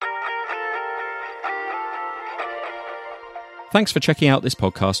Thanks for checking out this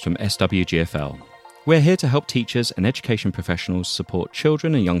podcast from SWGfL. We're here to help teachers and education professionals support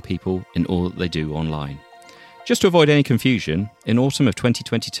children and young people in all that they do online. Just to avoid any confusion, in autumn of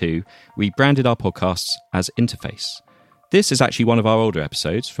 2022, we branded our podcasts as Interface. This is actually one of our older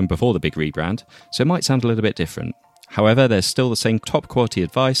episodes from before the big rebrand, so it might sound a little bit different. However, there's still the same top quality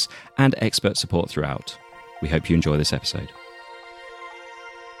advice and expert support throughout. We hope you enjoy this episode.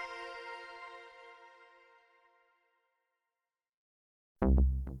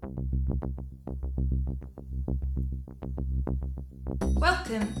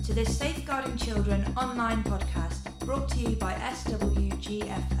 Welcome to this Safeguarding Children online podcast brought to you by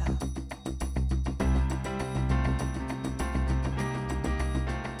SWGfL.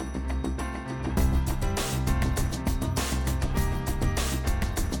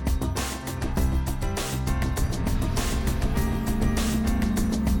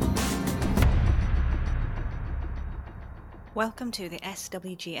 Welcome to the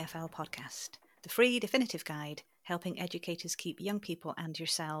SWGfL podcast, the free definitive guide helping educators keep young people and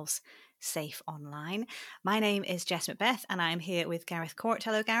yourselves safe online. My name is Jess Macbeth and I'm here with Gareth Court.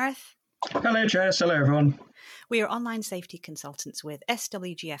 Hello, Gareth. Hello, Jess. Hello, everyone. We are online safety consultants with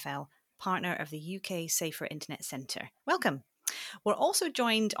SWGfL, partner of the UK Safer Internet Centre. Welcome. We're also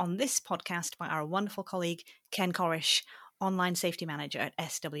joined on this podcast by our wonderful colleague, Ken Corish, online safety manager at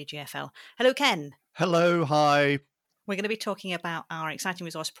SWGfL. Hello, Ken. Hello, hi. We're going to be talking about our exciting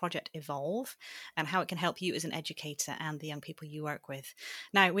resource project Evolve and how it can help you as an educator and the young people you work with.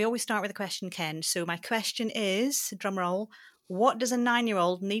 Now, we always start with a question, Ken. So my question is, drumroll, what does a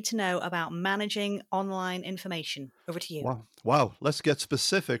 9-year-old need to know about managing online information? Over to you. Wow. Let's get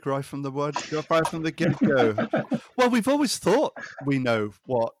specific right from the get-go. Well, we've always thought we know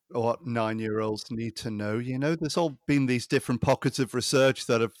what 9-year-olds need to know. You know, there's all been these different pockets of research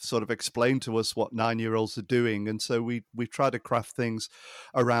that have sort of explained to us what 9-year-olds are doing. And so we try to craft things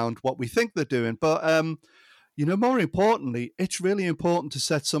around what we think they're doing. But more importantly, it's really important to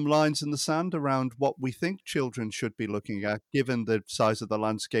set some lines in the sand around what we think children should be looking at, given the size of the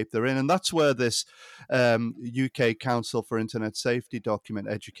landscape they're in. And that's where this UK Council for Internet Safety document,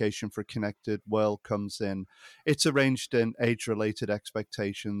 Education for a Connected World, comes in. It's arranged in age-related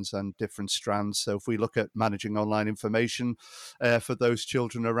expectations and different strands. So if we look at managing online information for those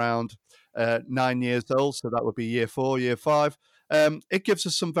children around 9 years old, so that would be year 4, year 5, it gives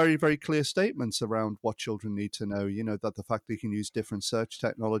us some very, very clear statements around what children need to know. You know, that the fact they can use different search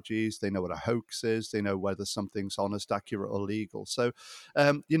technologies, they know what a hoax is, they know whether something's honest, accurate, or legal. So,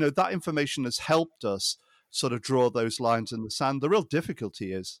 that information has helped us sort of draw those lines in the sand. The real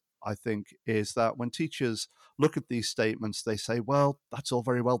difficulty is that when teachers look at these statements, they say, well, that's all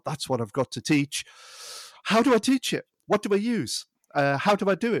very well. That's what I've got to teach. How do I teach it? What do I use? How do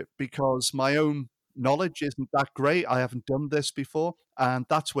I do it? Because my own knowledge isn't that great. I haven't done this before, and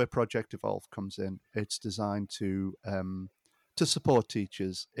that's where Project Evolve comes in. It's designed to support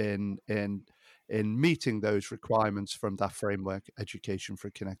teachers in meeting those requirements from that framework, Education for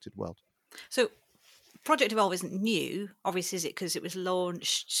a Connected World. So, Project Evolve isn't new, obviously, is it? Because it was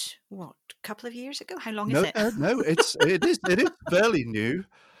launched a couple of years ago. How long is it? No, it is fairly new.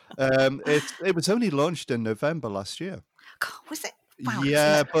 It was only launched in November last year. God, was it? Wow,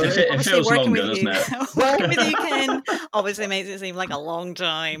 yeah, but it feels longer, doesn't it? Working with you, Ken, obviously makes it seem like a long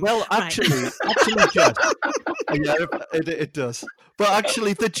time. Well, actually, Jess, yeah, it does. But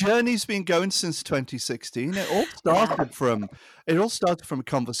actually, the journey's been going since 2016. It all started from a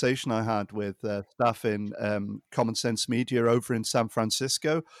conversation I had with staff in Common Sense Media over in San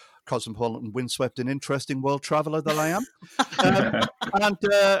Francisco. Cosmopolitan, windswept, and interesting world traveler that I am.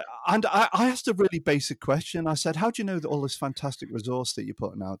 And I asked a really basic question. I said, how do you know that all this fantastic resource that you're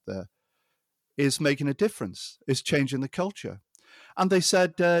putting out there is making a difference, is changing the culture? And they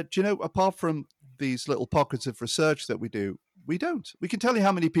said, do you know, apart from these little pockets of research that we do, we don't. We can tell you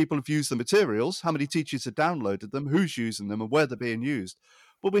how many people have used the materials, how many teachers have downloaded them, who's using them, and where they're being used.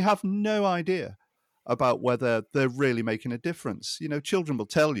 But we have no idea about whether they're really making a difference. You know, children will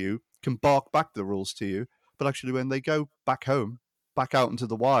tell you, can bark back the rules to you, but actually when they go back home, back out into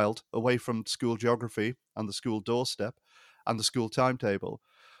the wild, away from school geography and the school doorstep and the school timetable,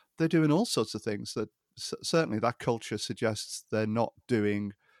 they're doing all sorts of things that certainly that culture suggests they're not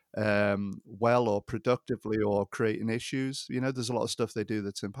doing well or productively or creating issues. You know, there's a lot of stuff they do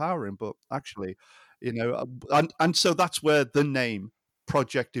that's empowering, but actually, and so that's where the name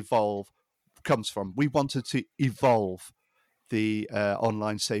Project Evolve comes from. We wanted to evolve the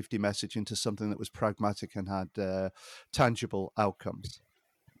online safety message into something that was pragmatic and had tangible outcomes.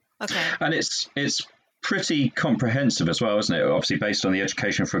 Okay. And it's pretty comprehensive as well, isn't it? Obviously, based on the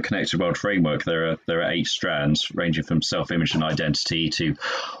Education for a Connected World framework, there are 8 strands ranging from self-image and identity to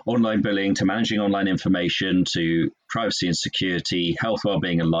online bullying to managing online information to privacy and security, health,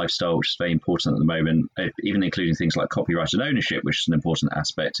 well-being, and lifestyle, which is very important at the moment, even including things like copyright and ownership, which is an important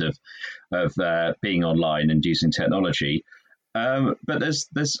aspect of being online and using technology. But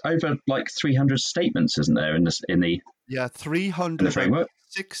there's over like 300 statements, isn't there, in the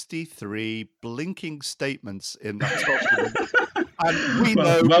 363 blinking statements in that document. And we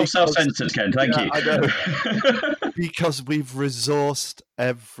know well self-censored, Ken. Thank you. I know. Because we've resourced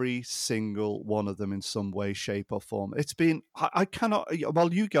every single one of them in some way, shape, or form. It's been, I cannot,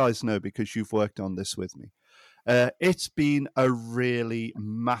 well, you guys know because you've worked on this with me. It's been a really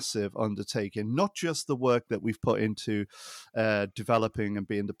massive undertaking, not just the work that we've put into developing and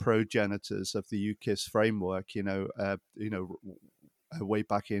being the progenitors of the UKIS framework, way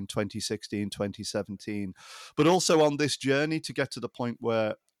back in 2016, 2017, but also on this journey to get to the point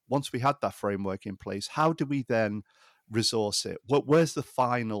where once we had that framework in place, how do we then resource it? Where's the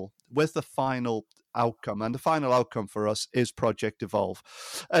final outcome? And the final outcome for us is Project Evolve.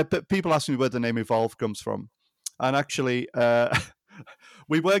 But people ask me where the name Evolve comes from. And actually,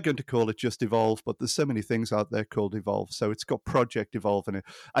 we were going to call it just Evolve, but there's so many things out there called Evolve. So it's got Project Evolve in it.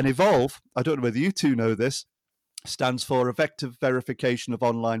 And Evolve, I don't know whether you two know this, stands for Effective Verification of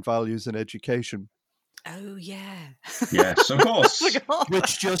Online Values in Education. Oh, yeah. Yes, of course.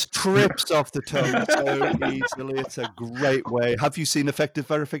 Which just trips off the tongue so easily. It's a great way. Have you seen Effective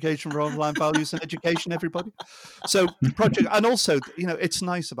Verification for Online Values in Education, everybody? So project, and also, it's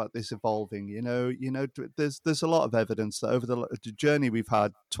nice about this evolving. There's a lot of evidence that over the journey we've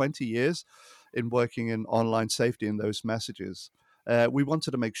had 20 years in working in online safety and those messages, we wanted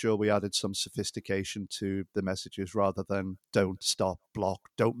to make sure we added some sophistication to the messages rather than don't, stop, block,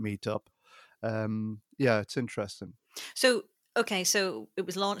 don't meet up. It's interesting. So it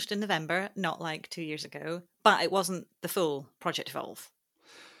was launched in November, not like 2 years ago, but it wasn't the full Project Evolve.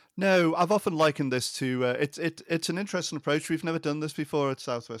 No, I've often likened this to it's an interesting approach. We've never done this before at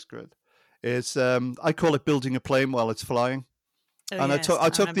Southwest Grid. It's I call it building a plane while it's flying. And yes, I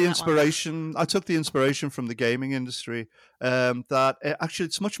took the inspiration. I took the inspiration from the gaming industry. That actually,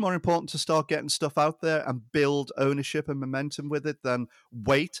 it's much more important to start getting stuff out there and build ownership and momentum with it than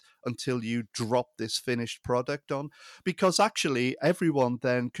wait until you drop this finished product on. Because actually, everyone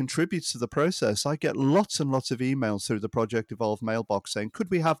then contributes to the process. I get lots and lots of emails through the Project Evolve mailbox saying,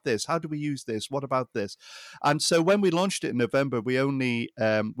 "Could we have this? How do we use this? What about this?" And so when we launched it in November, we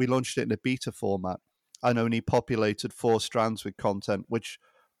launched it in a beta format. And only populated 4 strands with content, which,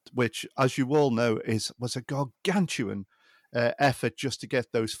 as you all know, was a gargantuan effort just to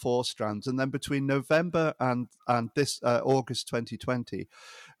get those 4 strands. And then between November and this August 2020,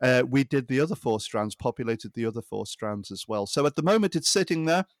 we did the other 4 strands, populated the other 4 strands as well. So at the moment, it's sitting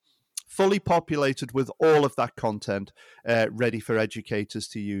there, fully populated with all of that content ready for educators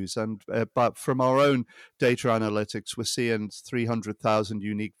to use. And but from our own data analytics, we're seeing 300,000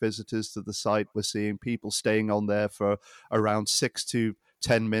 unique visitors to the site. We're seeing people staying on there for around 6 to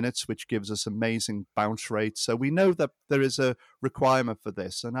 10 minutes, which gives us amazing bounce rates. So we know that there is a requirement for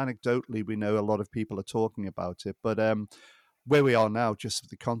this. And anecdotally, we know a lot of people are talking about it. But where we are now, just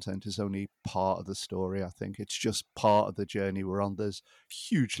the content is only part of the story. I think it's just part of the journey we're on. There's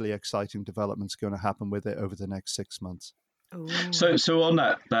hugely exciting developments going to happen with it over the next 6 months. Ooh. So on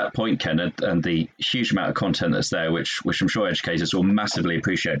that point, Ken, and the huge amount of content that's there, which I'm sure educators will massively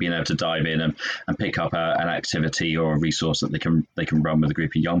appreciate being able to dive in and pick up an activity or a resource that they can run with a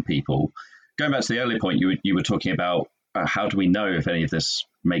group of young people. Going back to the earlier point, you were talking about how do we know if any of this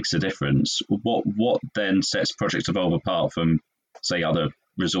makes a difference? What then sets Project Evolve apart from, say, other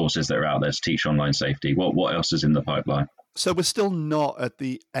resources that are out there to teach online safety? What else is in the pipeline? So we're still not at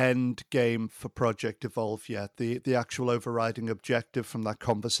the end game for Project Evolve yet. The actual overriding objective from that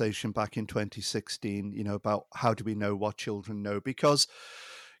conversation back in 2016, about how do we know what children know? Because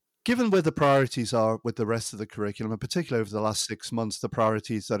given where the priorities are with the rest of the curriculum, and particularly over the last 6 months, the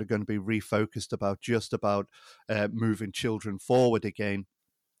priorities that are going to be refocused about moving children forward again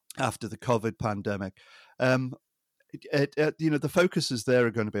after the COVID pandemic. The focuses there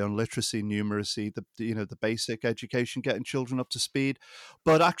are going to be on literacy, numeracy, the basic education, getting children up to speed.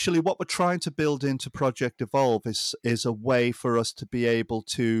 But actually, what we're trying to build into Project Evolve is a way for us to be able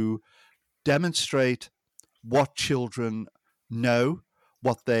to demonstrate what children know,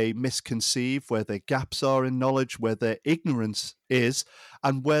 what they misconceive, where their gaps are in knowledge, where their ignorance is,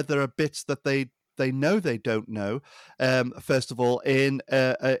 and where there are bits that they know they don't know. First of all, in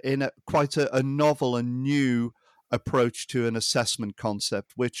quite a novel and new approach to an assessment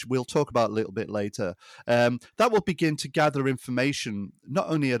concept, which we'll talk about a little bit later. That will begin to gather information, not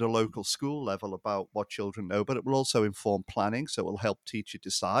only at a local school level about what children know, but it will also inform planning. So it will help teacher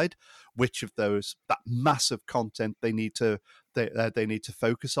decide which of that massive content they need to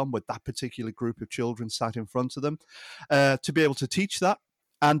focus on with that particular group of children sat in front of them, to be able to teach that.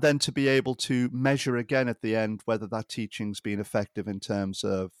 And then to be able to measure again at the end whether that teaching's been effective in terms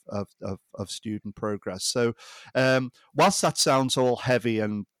of student progress. So whilst that sounds all heavy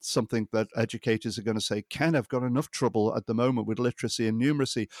and something that educators are going to say, Ken, I've got enough trouble at the moment with literacy and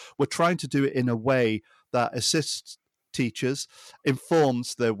numeracy, we're trying to do it in a way that assists teachers,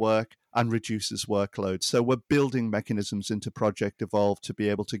 informs their work, and reduces workload. So we're building mechanisms into Project Evolve to be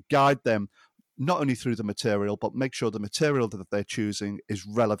able to guide them not only through the material, but make sure the material that they're choosing is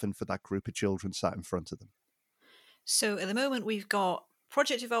relevant for that group of children sat in front of them. So at the moment, we've got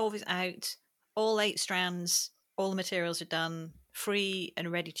Project Evolve is out, all 8 strands, all the materials are done, free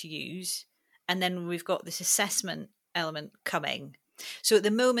and ready to use. And then we've got this assessment element coming. So at the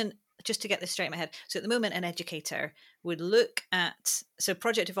moment, just to get this straight in my head, so at the moment, an educator would look at, so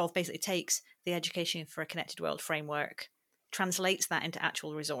Project Evolve basically takes the Education for a Connected World framework, translates that into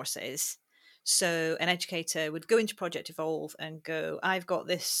actual resources. So an educator would go into Project Evolve and go, I've got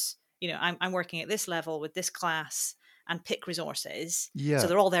this, I'm working at this level with this class, and pick resources. Yeah. So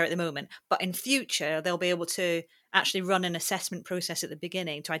they're all there at the moment. But in future, they'll be able to actually run an assessment process at the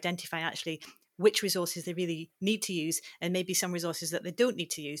beginning to identify actually which resources they really need to use, and maybe some resources that they don't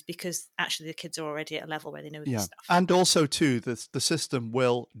need to use because actually the kids are already at a level where they know this stuff. And also too, the system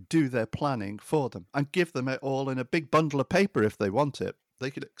will do their planning for them and give them it all in a big bundle of paper if they want it.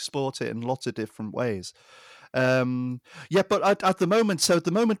 They could export it in lots of different ways. But at the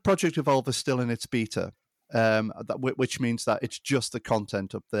moment, Project Evolve is still in its beta. Which means that it's just the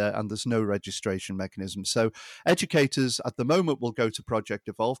content up there and there's no registration mechanism. So educators at the moment will go to Project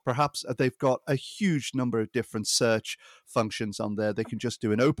Evolve. Perhaps they've got a huge number of different search functions on there. They can just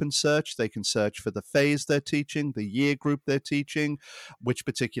do an open search. They can search for the phase they're teaching, the year group they're teaching, which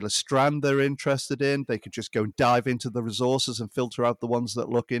particular strand they're interested in. They could just go and dive into the resources and filter out the ones that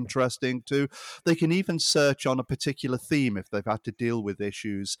look interesting too. They can even search on a particular theme if they've had to deal with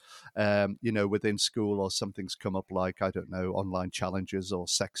issues, within school, or something's come up like, I don't know, online challenges or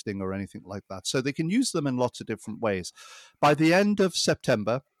sexting or anything like that. So they can use them in lots of different ways. By the end of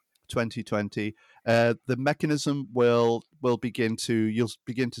September 2020, the mechanism you'll begin to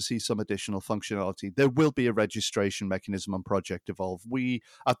see some additional functionality. There will be a registration mechanism on Project Evolve.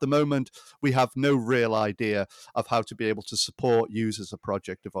 At the moment, we have no real idea of how to be able to support users of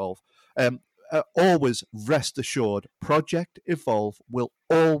Project Evolve. Always rest assured, Project Evolve will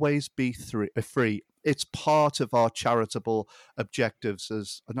always be free. It's part of our charitable objectives,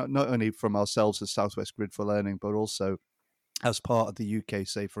 as not only from ourselves as Southwest Grid for Learning, but also as part of the UK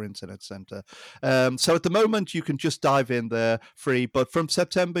Safer Internet Centre. So at the moment, you can just dive in there free, but from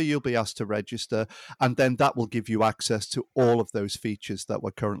September, you'll be asked to register, and then that will give you access to all of those features that we're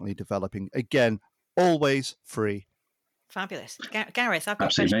currently developing. Again, always free. Fabulous. Gareth, I've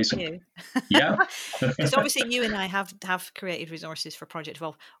got a question for you. Yeah. Because obviously you and I have created resources for Project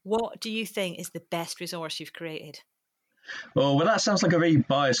Evolve. What do you think is the best resource you've created? Well, that sounds like a very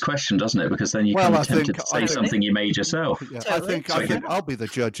biased question, doesn't it? Because then you can be tempted to say something you made yourself. Yeah, totally. I think I'll be the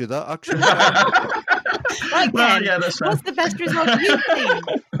judge of that, actually. Right, well, yeah, that's what's the best resource you've seen?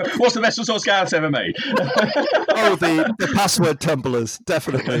 What's the best resource Gareth's ever made? The password tumblers,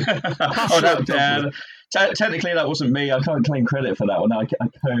 definitely. Technically, that wasn't me. I can't claim credit for that one. I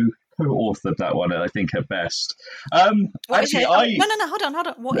co-authored that one, I think, at best. No, hold on.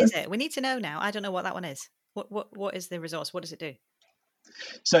 What is it? We need to know now. I don't know what that one is. What is the resource? What does it do?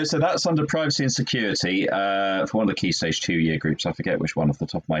 So that's under privacy and security for one of the Key Stage 2 year groups. I forget which one off the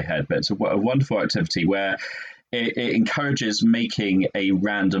top of my head, but it's a wonderful activity where it encourages making a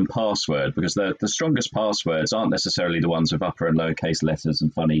random password, because the strongest passwords aren't necessarily the ones with upper and lowercase letters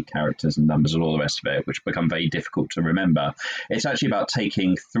and funny characters and numbers and all the rest of it, which become very difficult to remember. It's actually about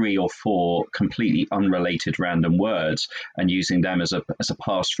taking 3 or 4 completely unrelated random words and using them as a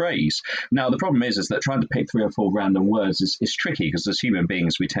passphrase. Now, the problem is that trying to pick 3 or 4 random words is tricky, because as human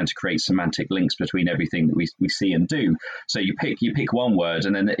beings, we tend to create semantic links between everything that we see and do. So you pick one word,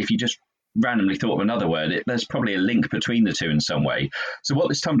 and then if you just randomly thought of another word, there's probably a link between the two in some way. So what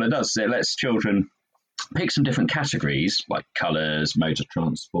this Tumblr does is it lets children pick some different categories like colours, mode of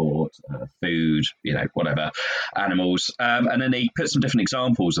transport, food, whatever, animals, and then he put some different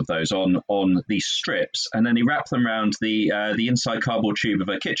examples of those on these strips, and then he wrapped them around the inside cardboard tube of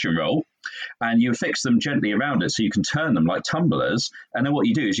a kitchen roll, and you affix them gently around it so you can turn them like tumblers. And then what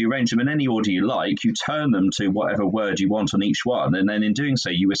you do is you arrange them in any order you like, you turn them to whatever word you want on each one, and then in doing so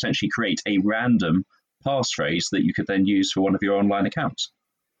you essentially create a random passphrase that you could then use for one of your online accounts.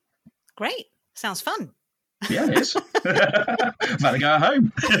 Great. Sounds fun. Yeah, it is. Better go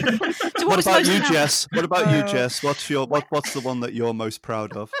home. So what about you, Jess? What about you, Jess? What's the one that you're most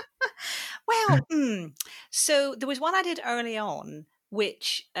proud of? Well, so there was one I did early on,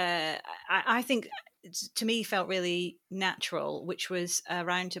 which I think to me felt really natural, which was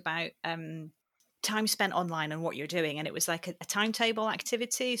around about time spent online and what you're doing. And it was like a timetable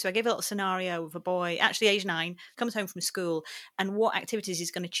activity. So I gave a little scenario of a boy, actually age 9, comes home from school, and what activities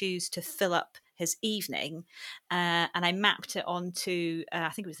he's going to choose to fill up his evening. And I mapped it onto, I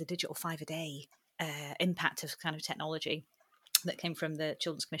think it was the digital 5 a day impact of kind of technology that came from the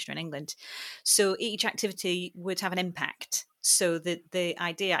Children's Commissioner in England. So each activity would have an impact. So the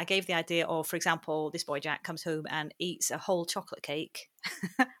idea, I gave the idea of, for example, this boy Jack comes home and eats a whole chocolate cake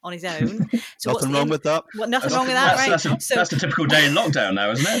on his own. So nothing wrong with that. Well, nothing wrong with that, right? That's a typical day in lockdown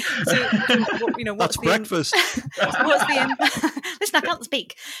now, isn't it? So, what's that's breakfast. What's the listen, I can't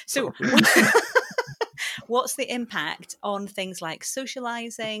speak. So what's the impact on things like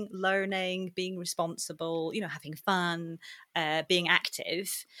socializing, learning, being responsible, having fun, being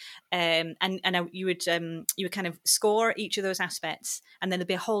active, and you would kind of score each of those aspects, and then there'd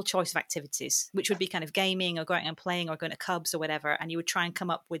be a whole choice of activities, which would be kind of gaming or going and playing or going to Cubs or whatever, and you would try and come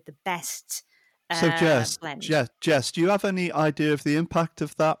up with the best. So Jess, do you have any idea of the impact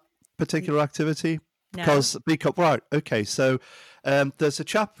of that particular activity? No. Because right, okay. So there's a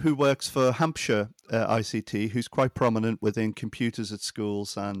chap who works for Hampshire ICT who's quite prominent within computers at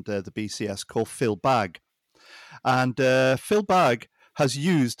schools and the BCS, called Phil Bagg, and Phil Bagg has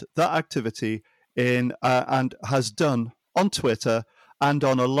used that activity and has done on Twitter and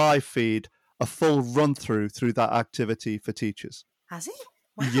on a live feed a full run through that activity for teachers. Has he?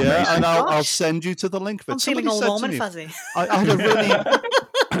 Wow. Yeah, and I'll send you to the link for it. I'm feeling all warm and fuzzy. I had a really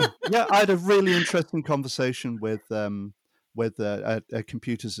I had a really interesting conversation with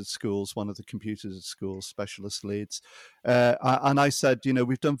computers at schools, one of the computers at schools specialist leads, and I said,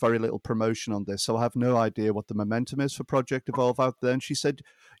 we've done very little promotion on this, so I have no idea what the momentum is for Project Evolve out there. And she said,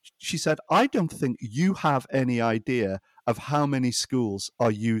 I don't think you have any idea of how many schools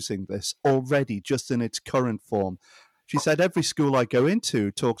are using this already, just in its current form. She said every school I go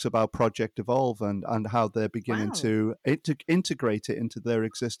into talks about Project Evolve and how they're beginning to integrate it into their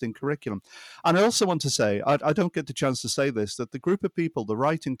existing curriculum. And I also want to say, I don't get the chance to say this, that the group of people, the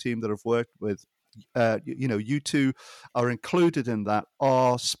writing team that I've worked with, you two are included in that,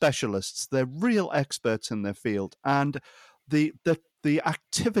 are specialists. They're real experts in their field. And the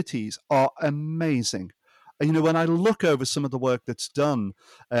activities are amazing. When I look over some of the work that's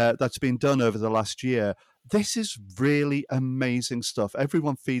been done over the last year, this is really amazing stuff.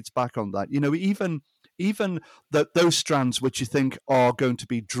 Everyone feeds back on that. Even those strands which you think are going to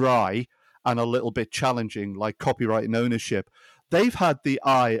be dry and a little bit challenging, like copyright and ownership, they've had the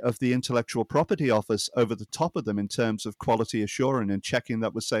eye of the Intellectual Property Office over the top of them in terms of quality assurance and checking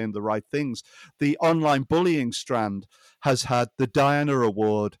that we're saying the right things. The online bullying strand has had the Diana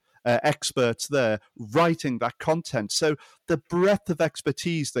Award. Experts there writing that content. So the breadth of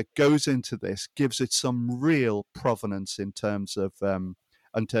expertise that goes into this gives it some real provenance in terms of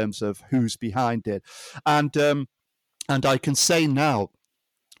who's behind it. And I can say now,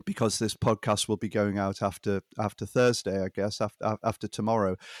 because this podcast will be going out after Thursday, I guess, after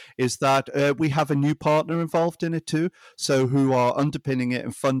tomorrow, is that we have a new partner involved in it too, so who are underpinning it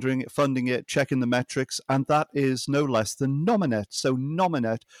and funding it, checking the metrics, and that is no less than Nominet. So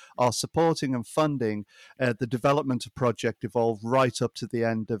Nominet are supporting and funding the development of Project Evolve right up to the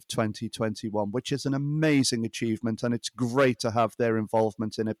end of 2021, which is an amazing achievement, and it's great to have their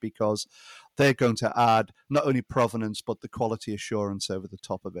involvement in it because they're going to add not only provenance, but the quality assurance over the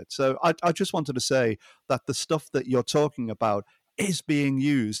top of it. So I just wanted to say that the stuff that you're talking about is being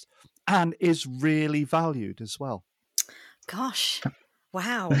used and is really valued as well. Gosh.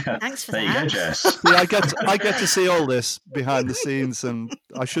 Wow. Thanks for there that. You go, Jess. See, I get to see all this behind the scenes, and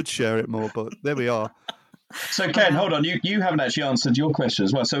I should share it more, but there we are. So Ken, hold on, you haven't actually answered your question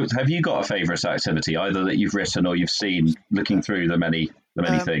as well. So have you got a favourite activity, either that you've written or you've seen looking through the many the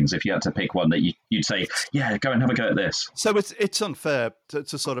many things. If you had to pick one that you'd say, yeah, go and have a go at this. So it's unfair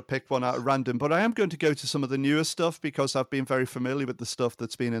to sort of pick one out at random, but I am going to go to some of the newer stuff because I've been very familiar with the stuff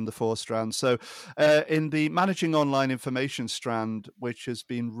that's been in the 4 strands. So in the Managing Online Information strand, which has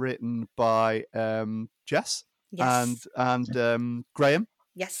been written by Jess Yes. and Graham.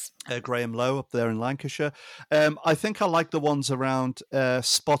 Yes. Graham Lowe up there in Lancashire. I think I like the ones around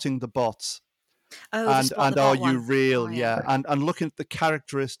spotting the bots. Oh, and are you one. real? Oh, yeah. And looking at the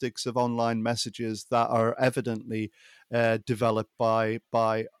characteristics of online messages that are evidently developed by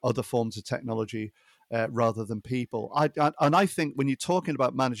other forms of technology rather than people. I think when you're talking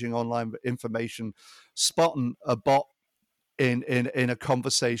about managing online information, spotting a bot in a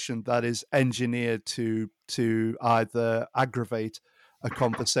conversation that is engineered to either aggravate a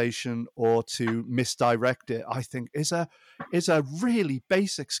conversation or to misdirect it, I think is a really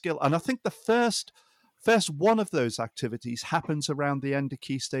basic skill. And I think the first one of those activities happens around the end of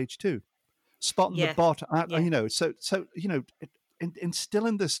Key Stage 2, spotting the bot. So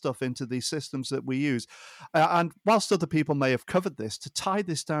instilling this stuff into these systems that we use, and whilst other people may have covered this, to tie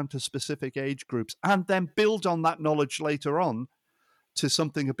this down to specific age groups and then build on that knowledge later on to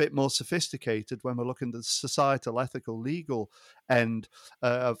something a bit more sophisticated when we're looking at the societal, ethical, legal end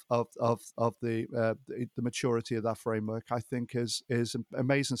of the maturity of that framework, I think is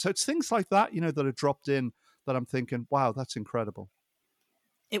amazing. So it's things like that, that are dropped in that I'm thinking, wow, that's incredible.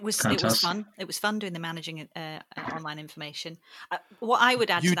 It was fun. It was fun doing the managing online information. What I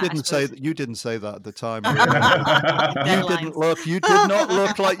would add to that, you didn't say that at the time. You did not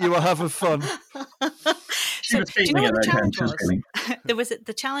look like you were having fun. So, do you know what the challenge was? There was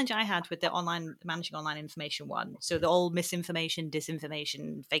the challenge I had with the managing online information one. So the old misinformation,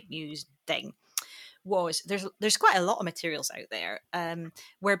 disinformation, fake news thing was there's quite a lot of materials out there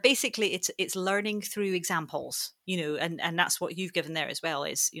where basically it's learning through examples, and that's what you've given there as well.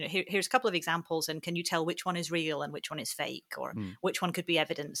 Is here's a couple of examples, and can you tell which one is real and which one is fake, or which one could be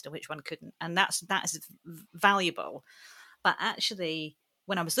evidenced and which one couldn't? And that is valuable. But actually,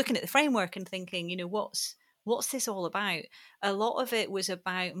 when I was looking at the framework and thinking, what's this all about? A lot of it was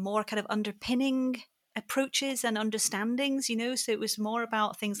about more kind of underpinning approaches and understandings, so it was more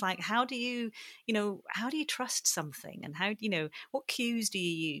about things like how do you trust something, and what cues do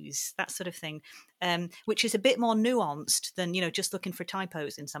you use, that sort of thing, which is a bit more nuanced than just looking for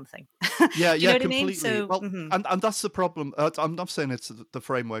typos in something. Yeah, you know what completely. I mean? So, well, and that's the problem. I'm not saying it's the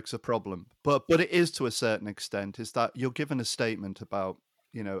framework's a problem, but it is to a certain extent. Is that you're given a statement about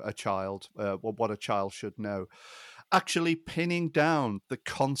a child, what a child should know. Actually pinning down the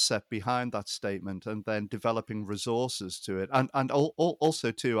concept behind that statement and then developing resources to it. And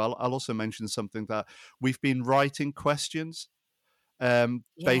also too, I'll also mention something that we've been writing questions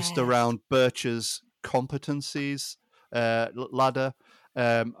based around Birch's competencies ladder,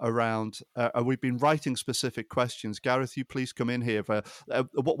 around we've been writing specific questions. Gareth, you please come in here.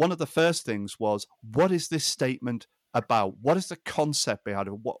 One of the first things was, what is this statement about? What is the concept behind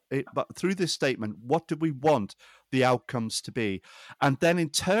it? But through this statement, what do we want the outcomes to be? And then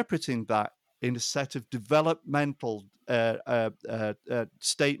interpreting that in a set of developmental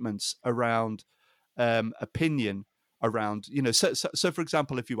statements around opinion, around so for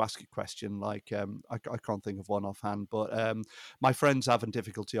example, if you ask a question like I can't think of one offhand, but my friend's having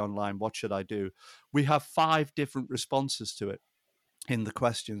difficulty online, what should I do? We have 5 different responses to it in the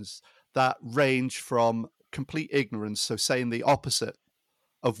questions that range from complete ignorance, so saying the opposite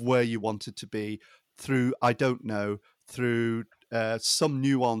of where you want it to be, through I don't know, through some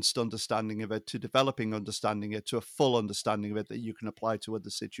nuanced understanding of it, to developing understanding it, to a full understanding of it that you can apply to other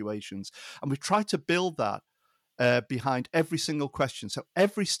situations. And we've tried to build that behind every single question. So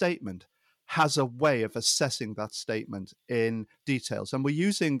every statement has a way of assessing that statement in details. And we're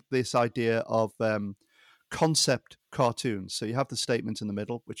using this idea of concept cartoons. So you have the statement in the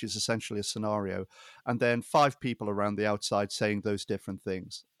middle, which is essentially a scenario, and then 5 people around the outside saying those different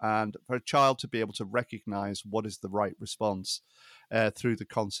things. And for a child to be able to recognize what is the right response through the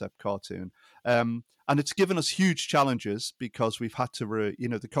concept cartoon. And it's given us huge challenges because we've had to,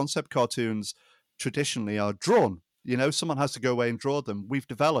 the concept cartoons traditionally are drawn. Someone has to go away and draw them. We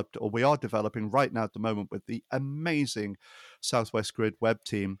are developing right now at the moment with the amazing Southwest Grid web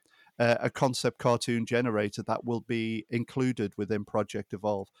team, a concept cartoon generator that will be included within Project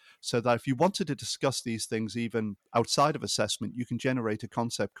Evolve, so that if you wanted to discuss these things even outside of assessment, you can generate a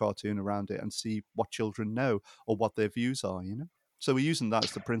concept cartoon around it and see what children know or what their views are, So we're using that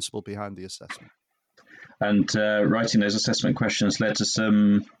as the principle behind the assessment. And writing those assessment questions led to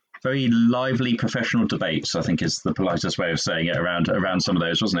some very lively professional debates, I think is the politest way of saying it, around some of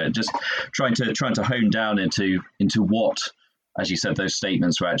those, wasn't it? Just trying to hone down into what as you said, those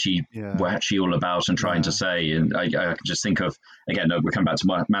statements were actually all about and trying to say. And I can just think of, again, we'll come back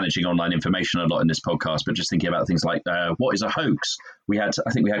to managing online information a lot in this podcast, but just thinking about things like what is a hoax?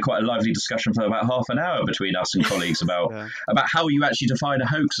 I think we had quite a lively discussion for about half an hour between us and colleagues about how you actually define a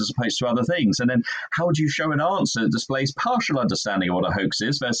hoax as opposed to other things. And then how do you show an answer that displays partial understanding of what a hoax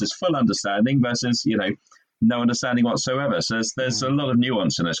is versus full understanding versus, no understanding whatsoever. So there's a lot of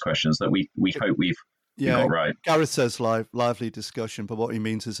nuance in those questions that we hope we've got right. Gareth says lively discussion, but what he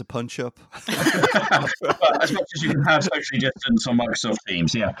means is a punch-up. As much as you can have socially distanced on Microsoft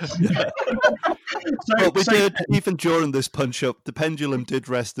Teams, But we did, even during this punch-up, the pendulum did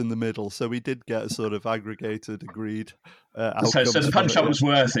rest in the middle, so we did get a sort of aggregated, agreed outcome. So the punch-up was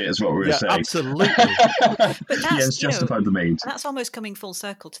worth it, is what we were saying. Absolutely. But that's, it's justified the means. That's almost coming full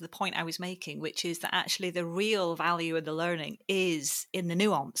circle to the point I was making, which is that actually the real value of the learning is in the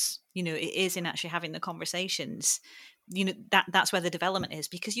nuance. It is in actually having the conversations. That's where the development is,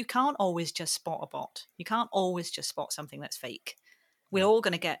 because you can't always just spot a bot. You can't always just spot something that's fake. We're all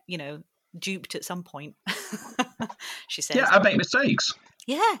going to get, duped at some point. She says. Yeah, I make mistakes.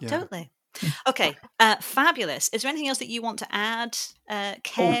 Yeah, totally. Okay, fabulous. Is there anything else that you want to add,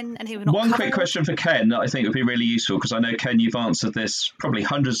 Ken? One quick question for Ken that I think would be really useful, because I know, Ken, you've answered this probably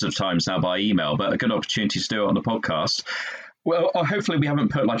hundreds of times now by email, but a good opportunity to do it on the podcast. Well, hopefully we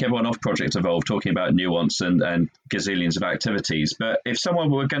haven't put everyone off Project Evolve talking about nuance and gazillions of activities. But if someone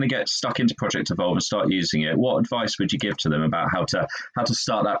were going to get stuck into Project Evolve and start using it, what advice would you give to them about how to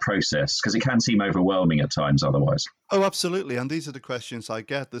start that process? Because it can seem overwhelming at times otherwise. Oh, absolutely. And these are the questions I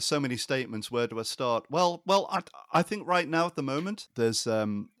get. There's so many statements. Where do I start? Well, I think right now at the moment, there's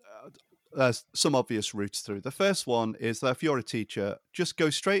some obvious routes through. The first one is that if you're a teacher, just go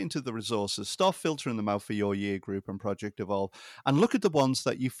straight into the resources, start filtering them out for your year group and Project Evolve, and look at the ones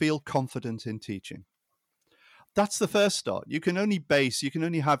that you feel confident in teaching. That's the first start. You can only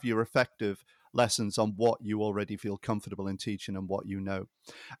have your effective lessons on what you already feel comfortable in teaching and what you know.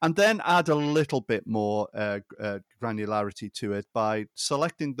 And then add a little bit more granularity to it by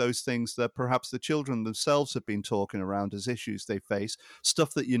selecting those things that perhaps the children themselves have been talking around as issues they face,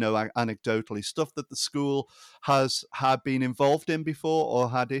 stuff that anecdotally, stuff that the school had been involved in before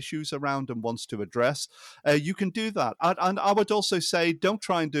or had issues around and wants to address. You can do that. And I would also say, don't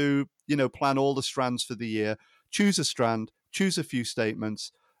try and plan all the strands for the year. Choose a strand, choose a few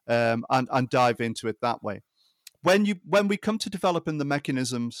statements, and dive into it that way. When we come to developing the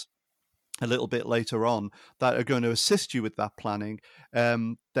mechanisms a little bit later on that are going to assist you with that planning,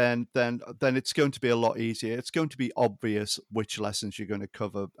 then it's going to be a lot easier. It's going to be obvious which lessons you're going to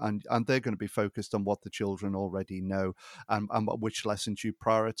cover, and they're going to be focused on what the children already know and which lessons you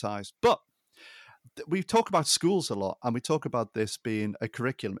prioritize. But we talk about schools a lot, and we talk about this being a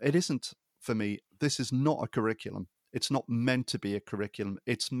curriculum. It isn't, for me. This is not a curriculum. It's not meant to be a curriculum.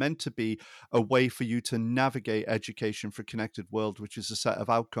 It's meant to be a way for you to navigate education for a connected world, which is a set of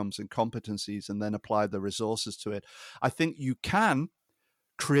outcomes and competencies, and then apply the resources to it. I think you can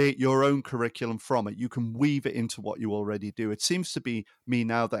create your own curriculum from it. You can weave it into what you already do. It seems to be me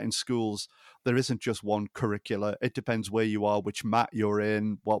now that in schools, there isn't just one curricula. It depends where you are, which mat you're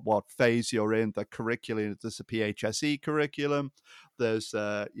in, what phase you're in, the curriculum. There's a PHSE curriculum. There's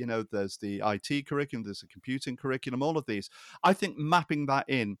there's the IT curriculum. There's a computing curriculum, all of these. I think mapping that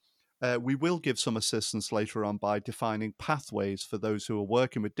in, we will give some assistance later on by defining pathways for those who are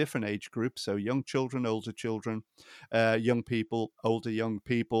working with different age groups. So young children, older children, young people, older young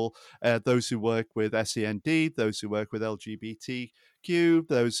people, those who work with SEND, those who work with LGBTQ,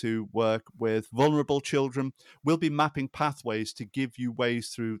 those who work with vulnerable children. We'll be mapping pathways to give you ways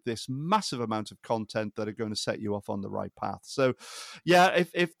through this massive amount of content that are going to set you off on the right path. So yeah,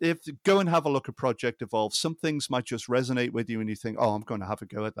 if go and have a look at Project Evolve. Some things might just resonate with you and you think, oh, I'm going to have a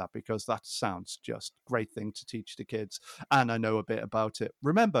go at that because that sounds just a great thing to teach to kids and I know a bit about it.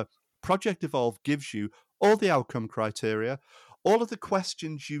 Remember, Project Evolve gives you all the outcome criteria, all of the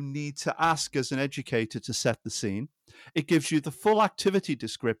questions you need to ask as an educator to set the scene. It gives you the full activity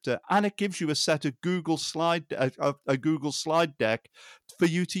descriptor, and it gives you a set of Google slide deck for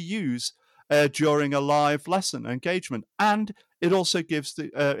you to use during a live lesson engagement. And it also gives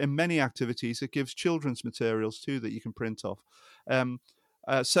in many activities, it gives children's materials too that you can print off.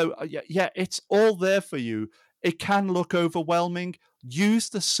 So it's all there for you. It can look overwhelming. Use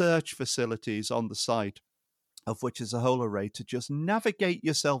the search facilities on the site, of which is a whole array, to just navigate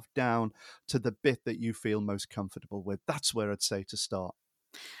yourself down to the bit that you feel most comfortable with. That's where I'd say to start.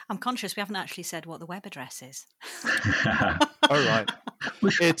 I'm conscious we haven't actually said what the web address is. All right.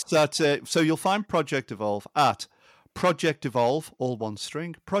 It's that. So you'll find Project Evolve at Project Evolve, all one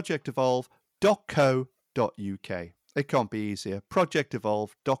string, projectevolve.co.uk. It can't be easier.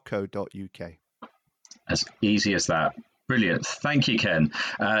 projectevolve.co.uk. As easy as that. Brilliant. Thank you, Ken.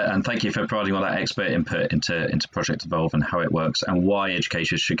 And thank you for providing all that expert input into Project Evolve and how it works and why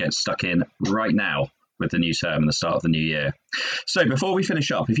educators should get stuck in right now with the new term and the start of the new year. So before we finish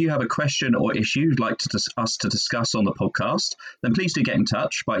up, if you have a question or issue you'd like us to discuss on the podcast, then please do get in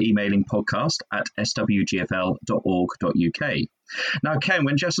touch by emailing podcast@swgfl.org.uk. Now, Ken,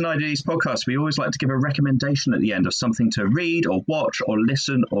 when Jess and I do these podcasts, we always like to give a recommendation at the end of something to read or watch or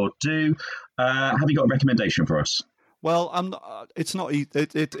listen or do. Have you got a recommendation for us? Well, it's not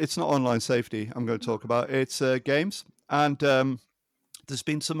online safety I'm going to talk about. It's games. And there's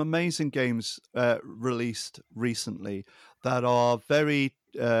been some amazing games released recently that are very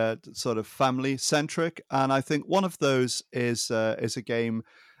sort of family centric, and I think one of those is a game.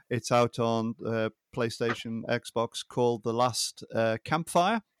 It's out on PlayStation, Xbox, called The Last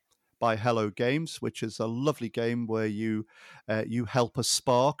Campfire by Hello Games, which is a lovely game where you help a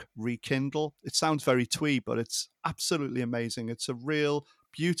spark rekindle. It sounds very twee, but it's absolutely amazing. It's a real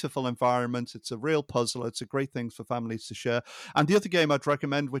beautiful environment. It's a real puzzle. It's a great thing for families to share. And the other game I'd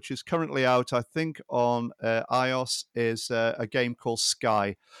recommend, which is currently out, I think, on iOS, is a game called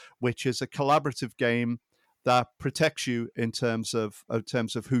Sky, which is a collaborative game that protects you in terms of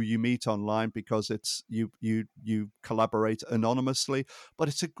who you meet online, because it's you collaborate anonymously. But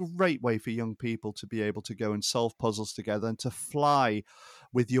it's a great way for young people to be able to go and solve puzzles together and to fly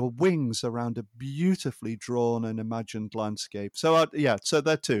with your wings around a beautifully drawn and imagined landscape. So so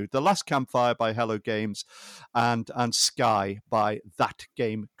there too. The Last Campfire by Hello Games and Sky by That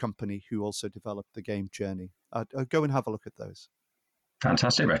Game Company, who also developed the game Journey. Go and have a look at those.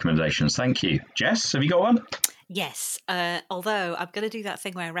 Fantastic recommendations. Thank you. Jess, have you got one? Yes, although I'm going to do that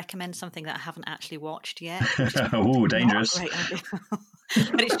thing where I recommend something that I haven't actually watched yet. Oh, dangerous.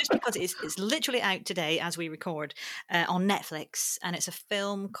 But it's just because it's literally out today as we record on Netflix, and it's a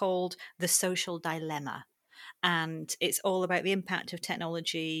film called The Social Dilemma. And it's all about the impact of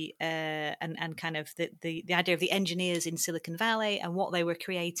technology and kind of the idea of the engineers in Silicon Valley and what they were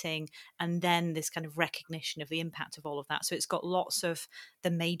creating, and then this kind of recognition of the impact of all of that. So it's got lots of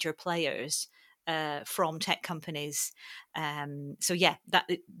the major players from tech companies. So yeah,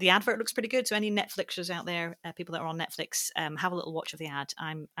 the advert looks pretty good. So any Netflixers out there, people that are on Netflix, have a little watch of the ad.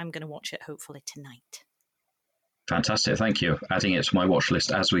 I'm going to watch it hopefully tonight. Fantastic, thank you. Adding it to my watch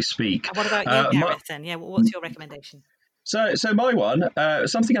list as we speak. And what about you, Gareth, then? Yeah, what's your recommendation? So my one,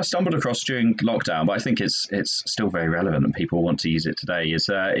 something I stumbled across during lockdown, but I think it's still very relevant and people want to use it today, is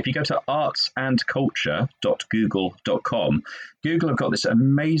if you go to artsandculture.google.com, Google have got this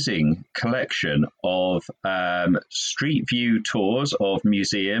amazing collection of street view tours of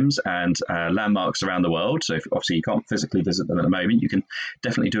museums and landmarks around the world. So obviously you can't physically visit them at the moment. You can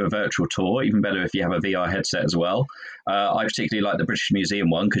definitely do a virtual tour, even better if you have a VR headset as well. I particularly like the British Museum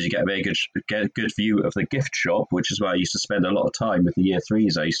one because you get a very good view of the gift shop, which is where I used to spend a lot of time with the year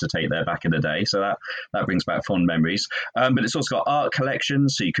threes I used to take there back in the day. So that brings back fond memories. But it's also got art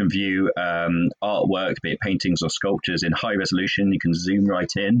collections, so you can view artwork, be it paintings or sculptures, in high resolution. You can zoom right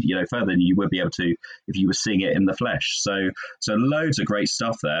in, further than you would be able to if you were seeing it in the flesh. So loads of great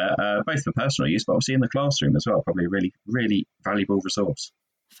stuff there, both for personal use, but obviously in the classroom as well. Probably a really, really valuable resource.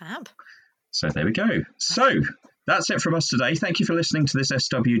 Fab. So there we go. So that's it from us today. Thank you for listening to this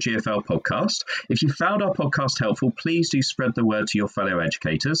SWGfL podcast. If you found our podcast helpful, please do spread the word to your fellow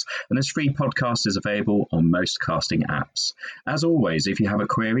educators. And this free podcast is available on most casting apps. As always, if you have a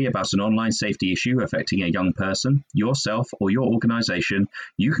query about an online safety issue affecting a young person, yourself, or your organisation,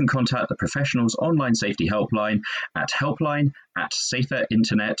 you can contact the Professionals Online Safety Helpline at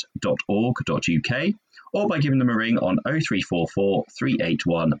helpline@saferinternet.org.uk. or by giving them a ring on 0344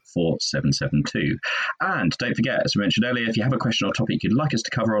 381 4772. And don't forget, as we mentioned earlier, if you have a question or topic you'd like us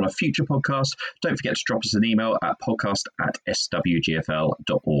to cover on a future podcast, don't forget to drop us an email at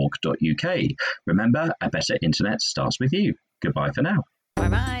podcast@swgfl.org.uk. Remember, a better internet starts with you. Goodbye for now.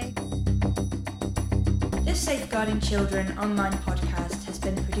 Bye-bye. This Safeguarding Children online podcast has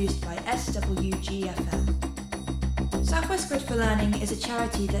been produced by SWGfL. Southwest Grid for Learning is a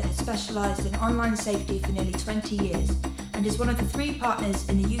charity that has specialised in online safety for nearly 20 years and is one of the 3 partners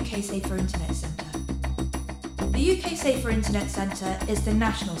in the UK Safer Internet Centre. The UK Safer Internet Centre is the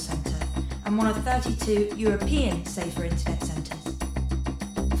national centre and one of 32 European Safer Internet Centres.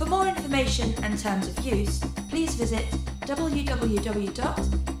 For more information and terms of use, please visit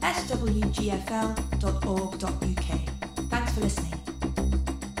www.swgfl.org.uk. Thanks for listening.